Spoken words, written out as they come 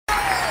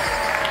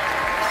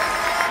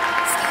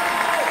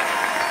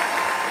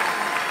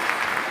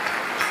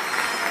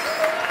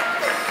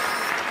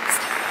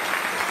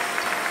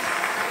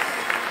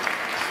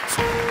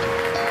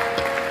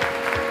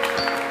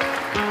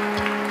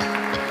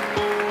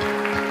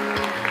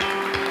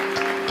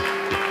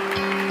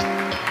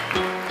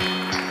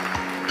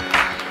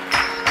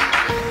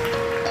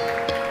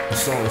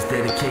song is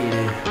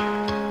dedicated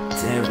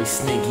to every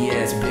sneaky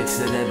ass bitch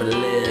that ever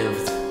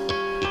lived.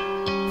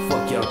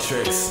 Fuck y'all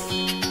tricks.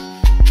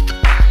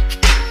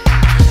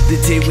 The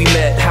day we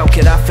met, how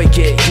could I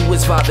forget? You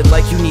was vibing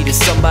like you needed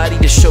somebody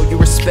to show you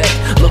respect.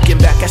 Looking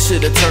back, I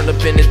should've turned up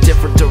in a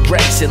different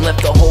direction.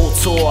 Left the whole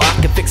tour, I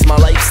could fix my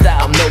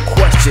lifestyle, no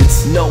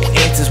questions. No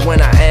answers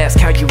when I ask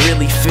how you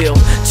really feel.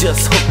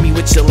 Just hook me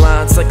with your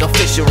lines like a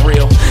fishing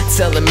reel.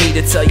 Telling me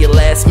to tell your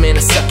last man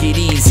to suck it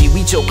easy.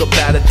 We joke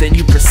about it, then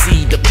you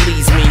proceed to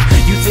please me.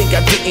 You think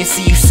I didn't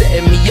see you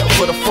setting me up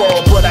for the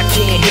fall, but I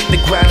can't hit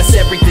the ground, it's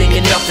everything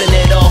and nothing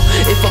at all.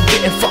 If I'm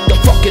getting fucked,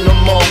 I'm fucking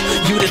them all.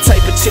 You the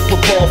type of chick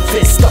with ball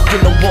fist stuck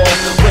in the wall.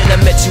 When I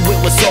met you it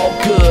was all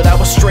good, I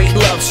was straight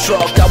love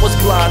struck. I was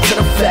blind to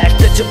the fact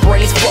that your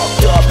brain's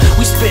fucked up.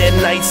 We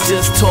spent nights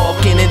just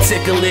talking and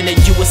tickling, and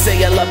you would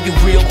say I love you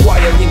real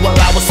quietly while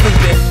I was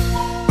sleeping.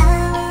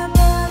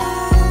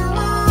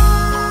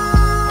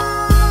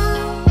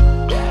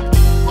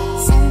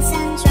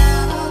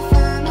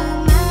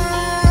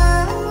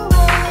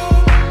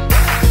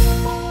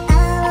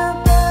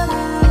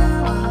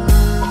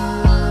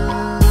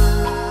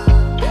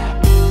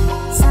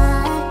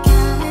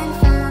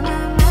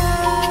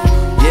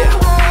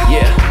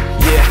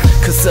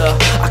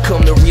 I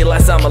come to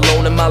realize I'm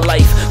alone in my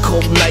life.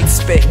 Cold nights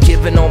spent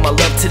giving all my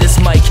love to this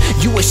mic.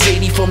 You were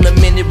shady from the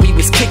minute we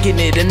was kicking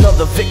it.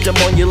 Another victim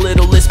on your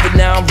little list, but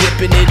now I'm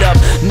ripping it up.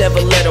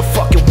 Never let a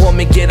fucking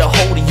woman get a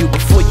hold of you.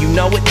 Before you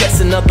know it, that's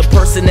another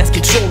person that's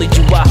controlling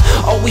you. I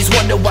always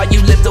wonder why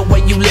you live the way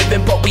you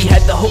living, but we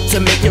had the hope to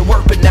make it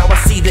work, but now I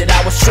see that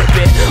I was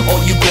tripping. All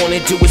you gonna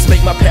do is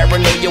make my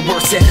paranoia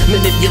worse and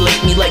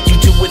manipulate me like you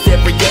do with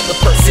every other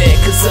person.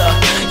 Cause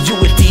you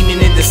a demon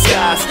in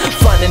disguise.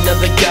 Find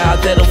another guy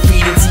that'll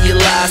feed into your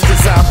lies.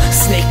 Cause I'm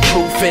snake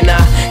proof and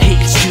I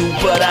hate you,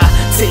 but I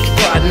take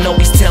pride in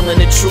always telling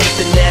the truth.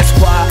 And that's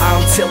why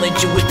I'm telling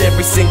you with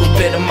every single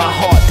bit of my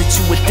heart that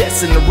you were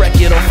destined to wreck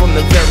it all from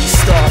the very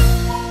start.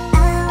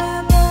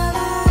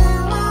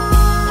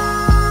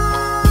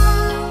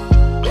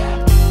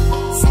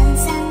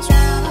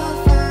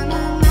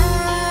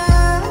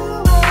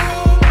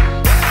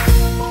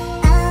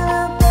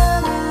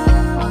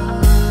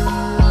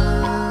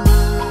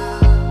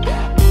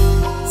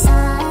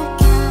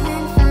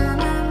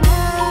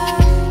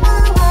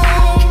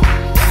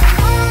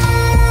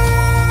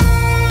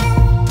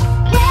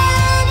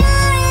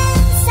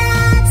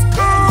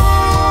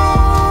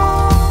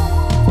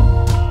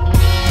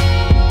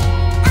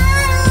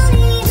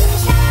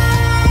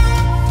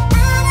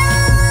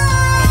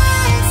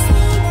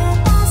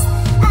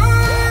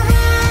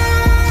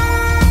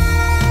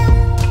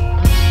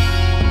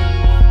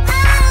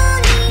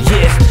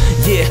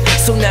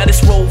 So now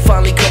this road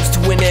finally comes to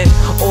an end.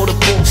 All the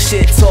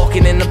bullshit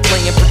talking and the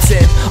playing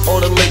pretend. All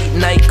the late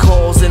night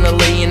calls and the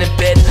laying in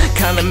bed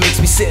kinda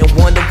makes me sit and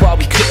wonder why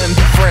we couldn't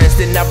be friends.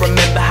 Then I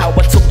remember how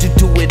I told you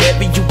do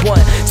whatever you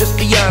want. Just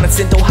be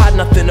honest and don't hide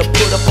nothing to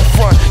put up a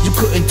front. You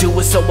couldn't do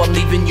it, so I'm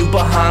leaving you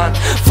behind.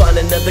 Find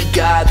another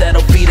guy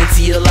that'll feed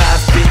into your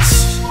life,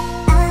 bitch.